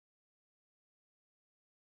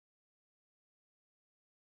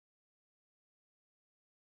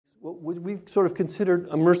what we've sort of considered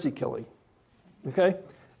a mercy killing, okay?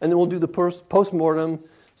 And then we'll do the post-mortem.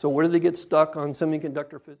 So where do they get stuck on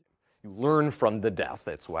semiconductor physics? You learn from the death.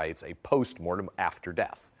 That's why it's a post-mortem after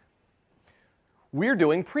death. We're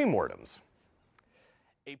doing pre-mortems.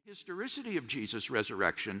 A historicity of Jesus'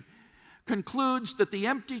 resurrection concludes that the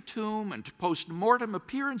empty tomb and post-mortem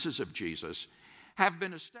appearances of Jesus have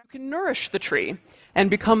been established. You can nourish the tree and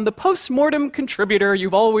become the post-mortem contributor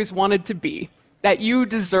you've always wanted to be, that you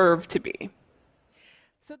deserve to be.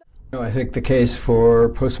 I think the case for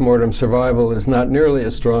post-mortem survival is not nearly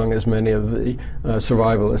as strong as many of the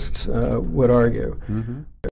survivalists would argue.